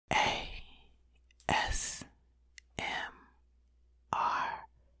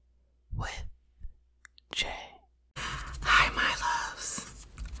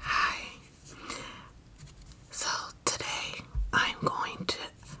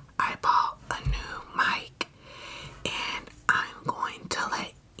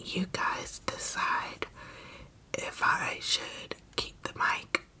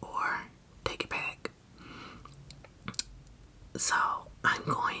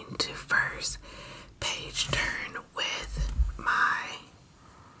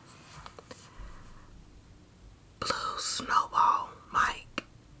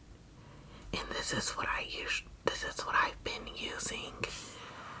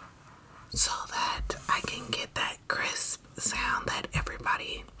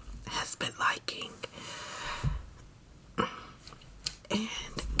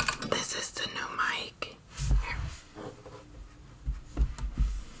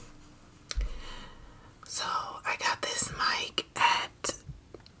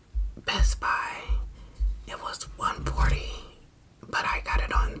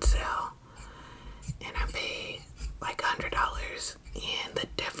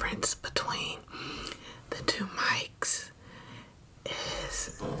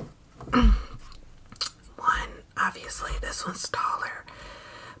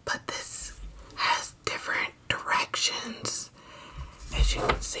as you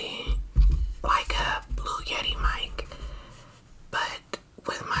can see, like a Blue Yeti mic. But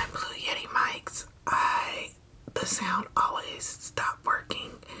with my Blue Yeti mics, the sound always stopped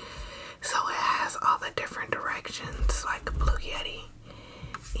working. So it has all the different directions like a Blue Yeti.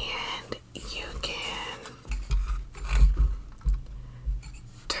 And you can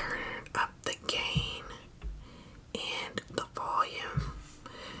turn up the gain and the volume.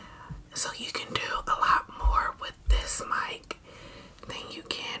 So you can do a lot more with this mic than you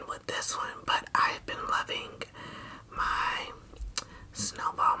can with this one. But I've been loving my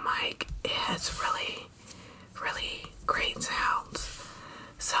Snowball mic. It has really great sounds.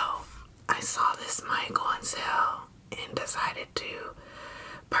 So I saw this mic on sale and decided to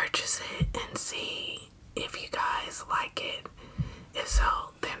purchase it and see if you guys like it. If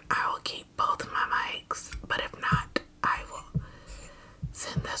so, then I will keep both my mics, but if not, I will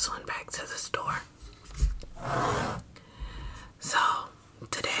send this one back to the store. So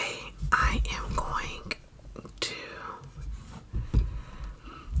today I am going to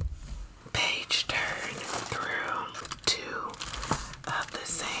page turn through two of the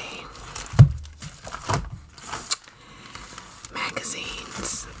same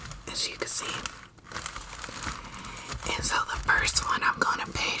magazines, as you can see. And so the first one I'm going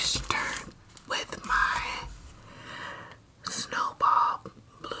to page turn with my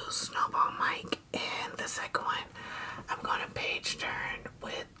Blue Snowball mic, and the second one I'm going to page turn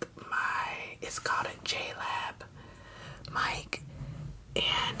with it's called a JLab mic.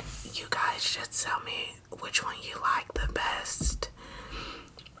 And you guys just tell me which one you like the best,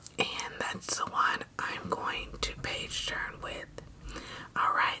 and that's the one I'm going to page turn with.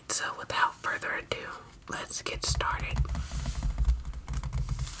 Alright, so without further ado, let's get started.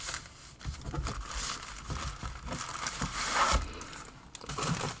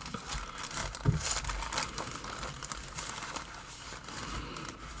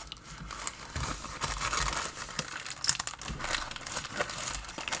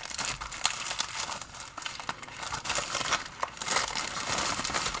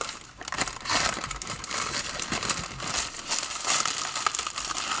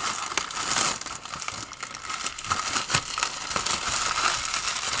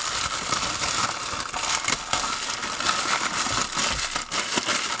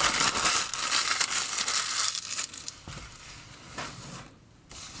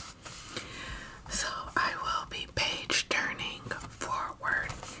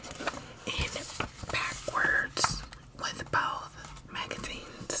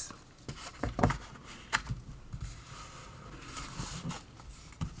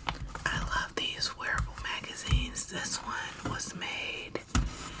 This one was made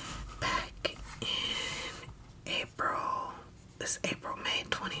back in May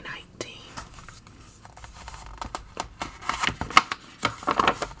 2019.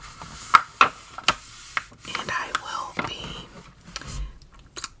 And I will be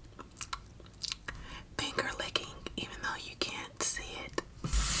finger licking, even though you can't see it.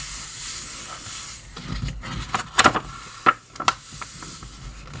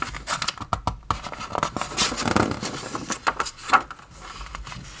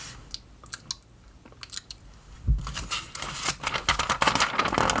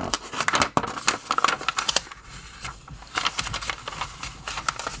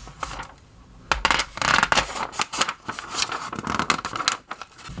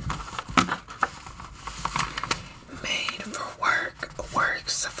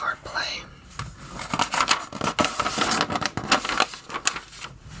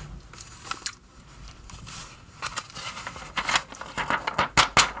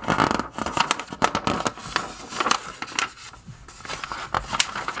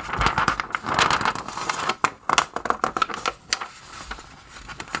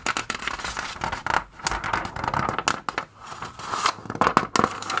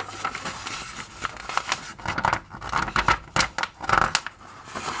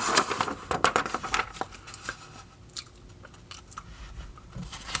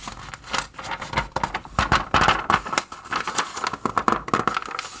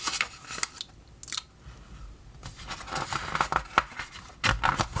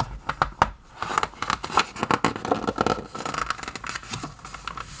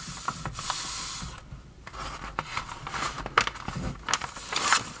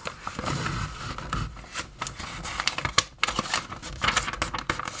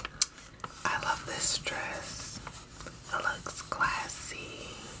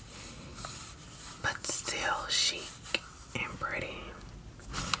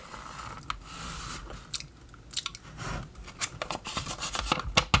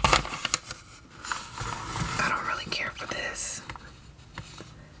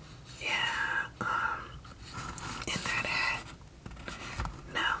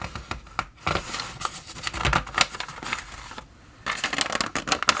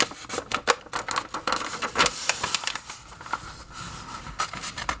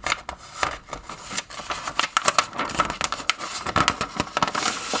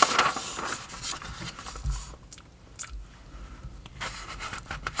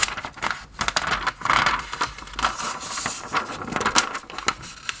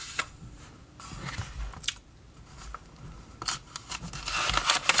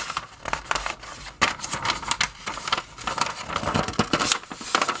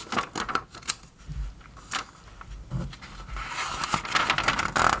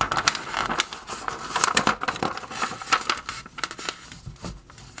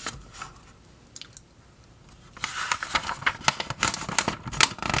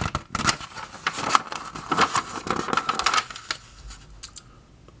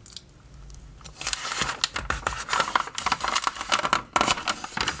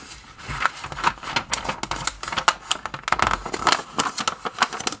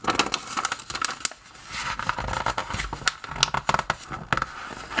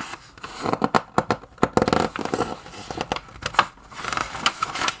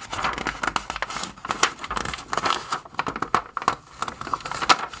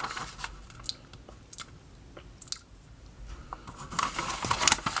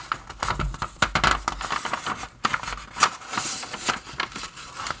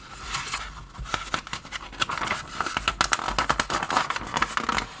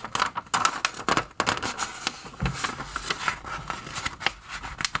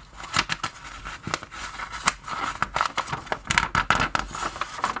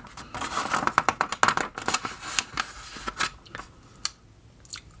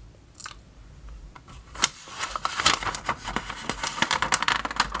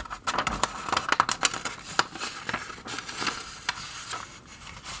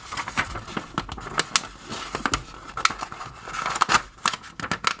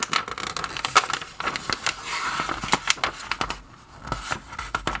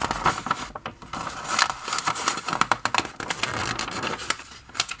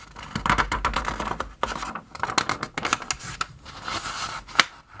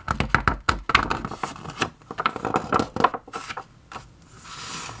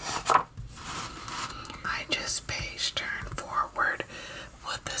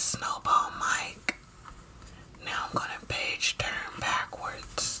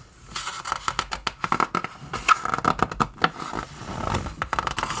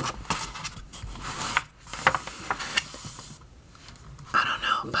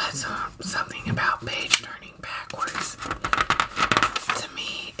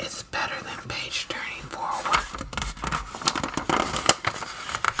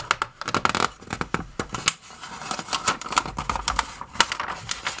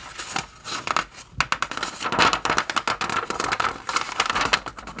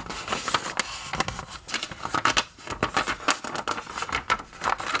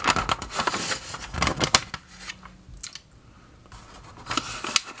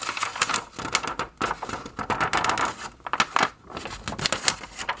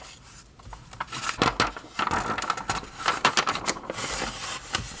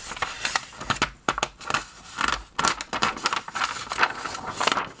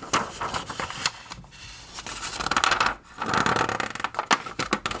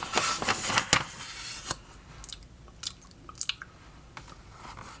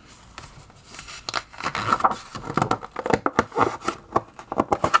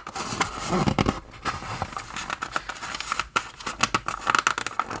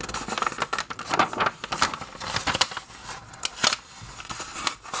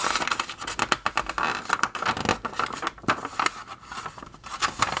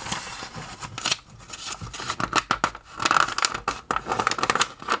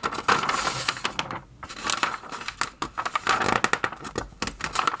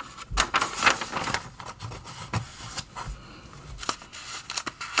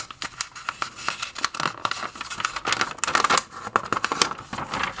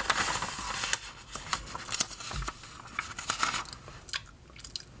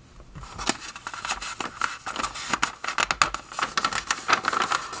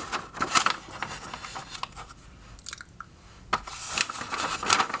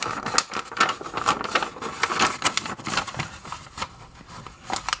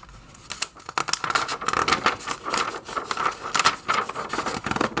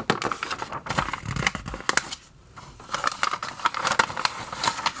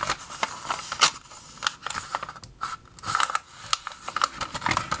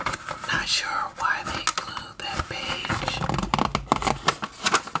 sure why they glued that page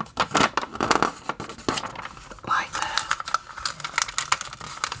like that.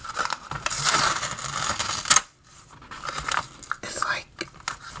 It's like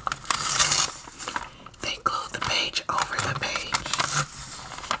they glued the page over the page.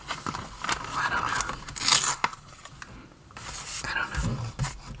 I don't know.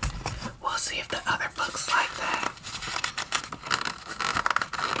 We'll see if the other books like that.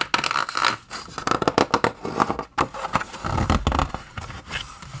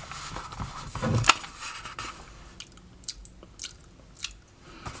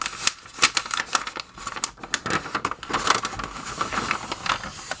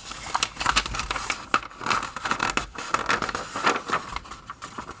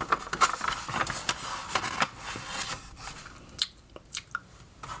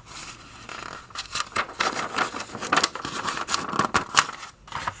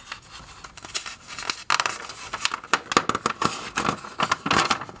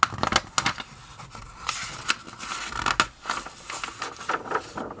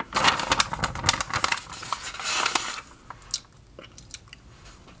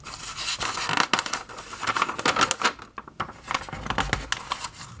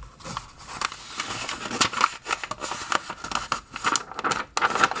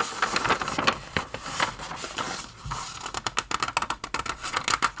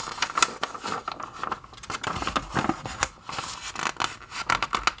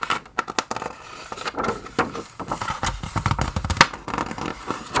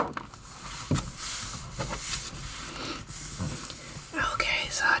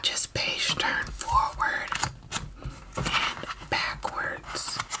 So I just page turn forward and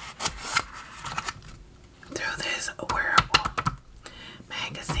backwards through this wearable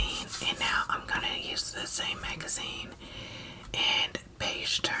magazine, and now I'm gonna use the same magazine and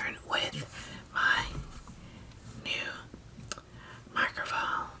page turn with my new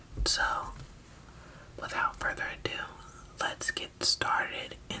microphone. So without further ado, let's get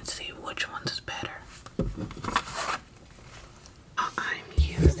started and see which one's better. I'm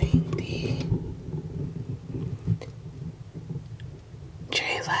using the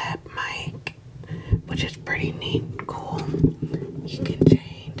JLab mic, which is pretty neat and cool. You can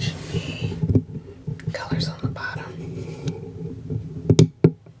change the colors on the bottom.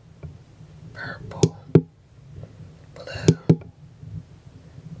 Purple, blue,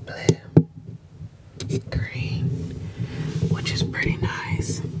 green, which is pretty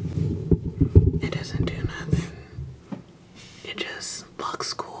nice. It doesn't do nothing. It just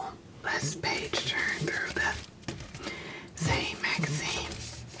looks cool. Let's page turn through the same magazine,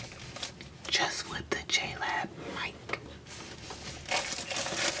 just with the JLab mic.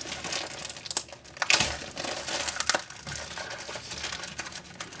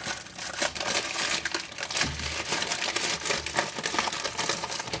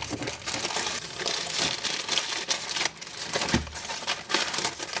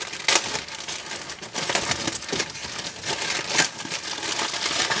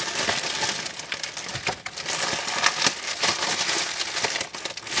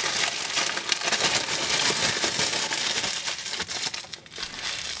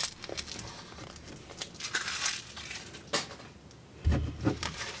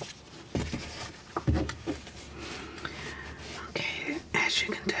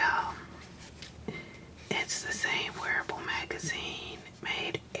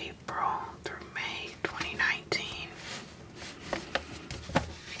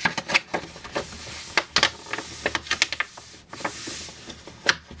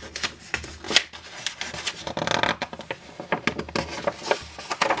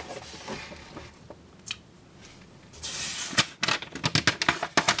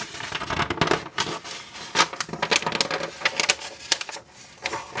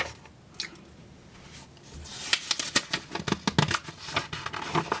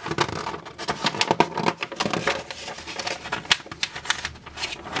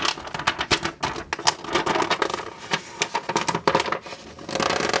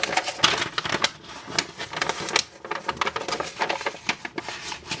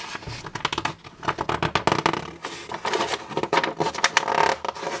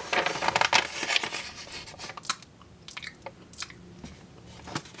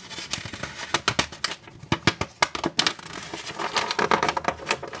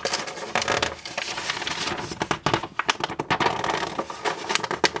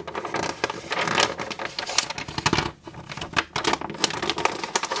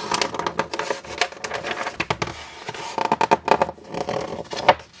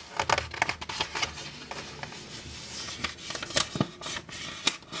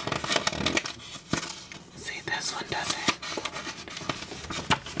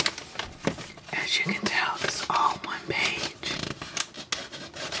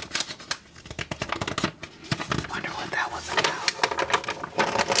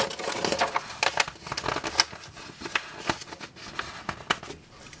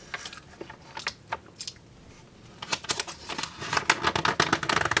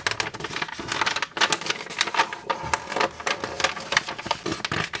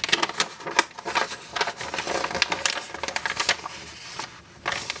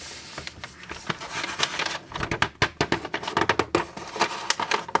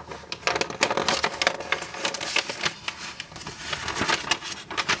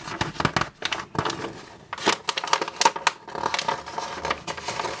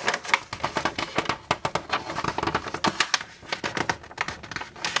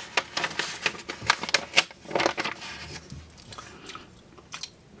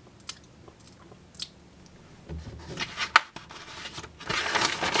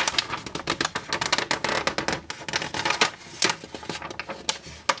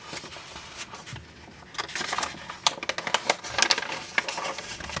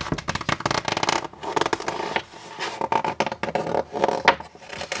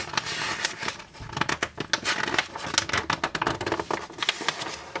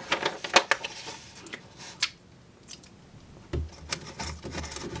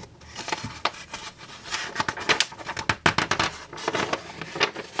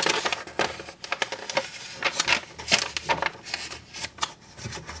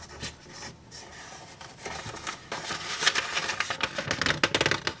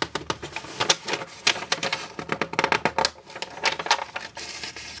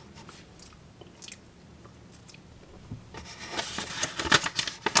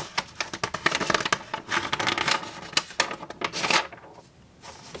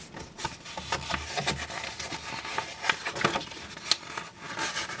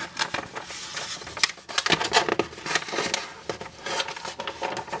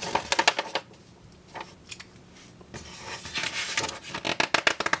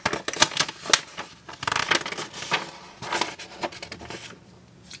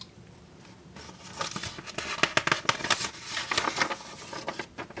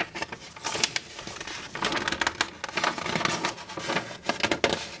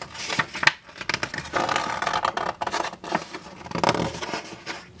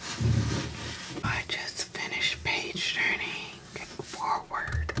 I just finished page turning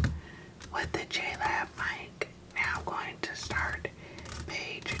forward with the JLab mic. Now I'm going to start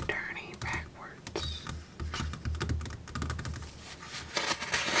page turning backwards.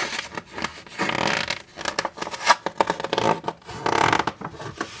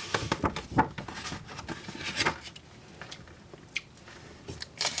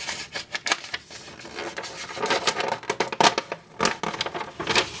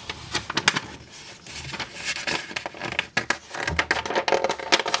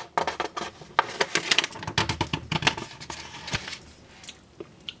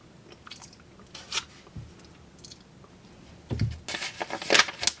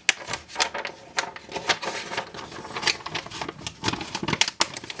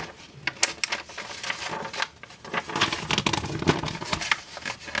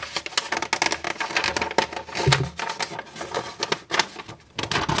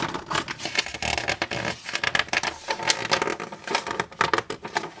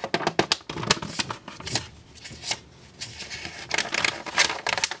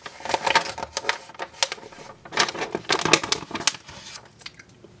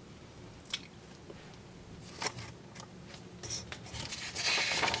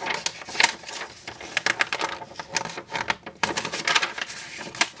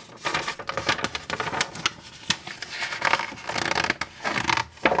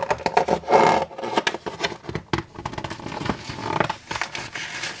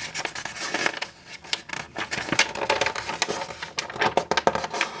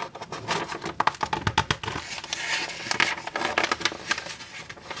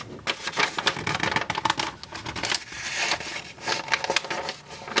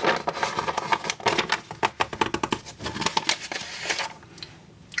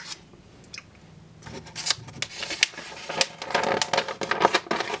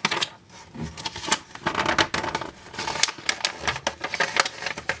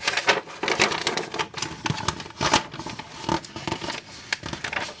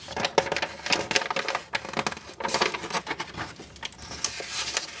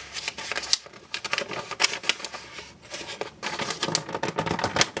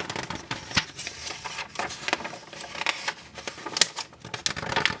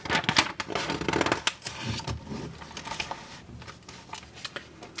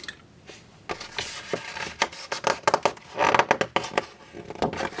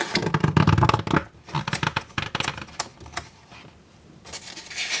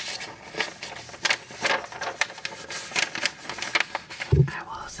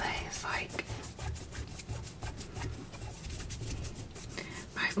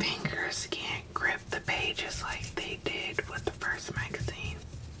 fingers can't grip the pages like they did with the first magazine.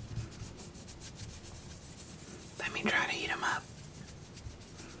 Let me try to heat them up.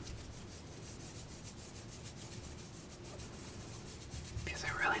 Because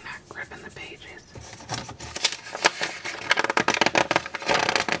they're really not gripping the pages.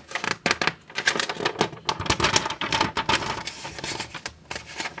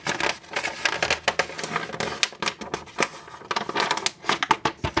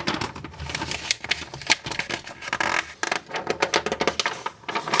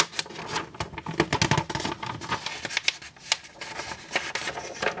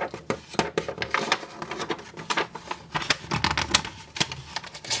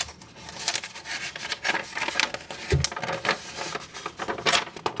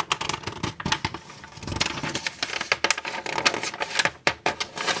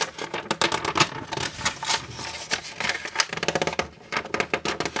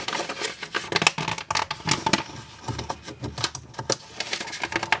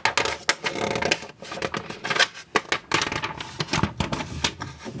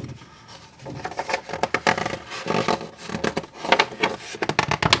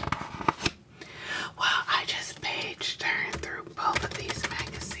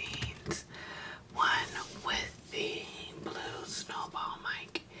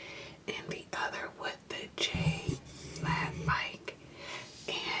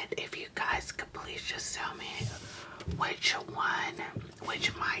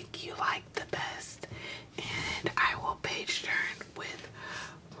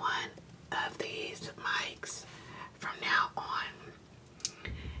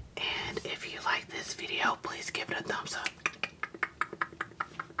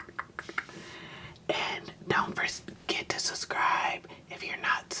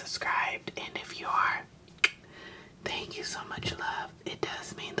 so much love.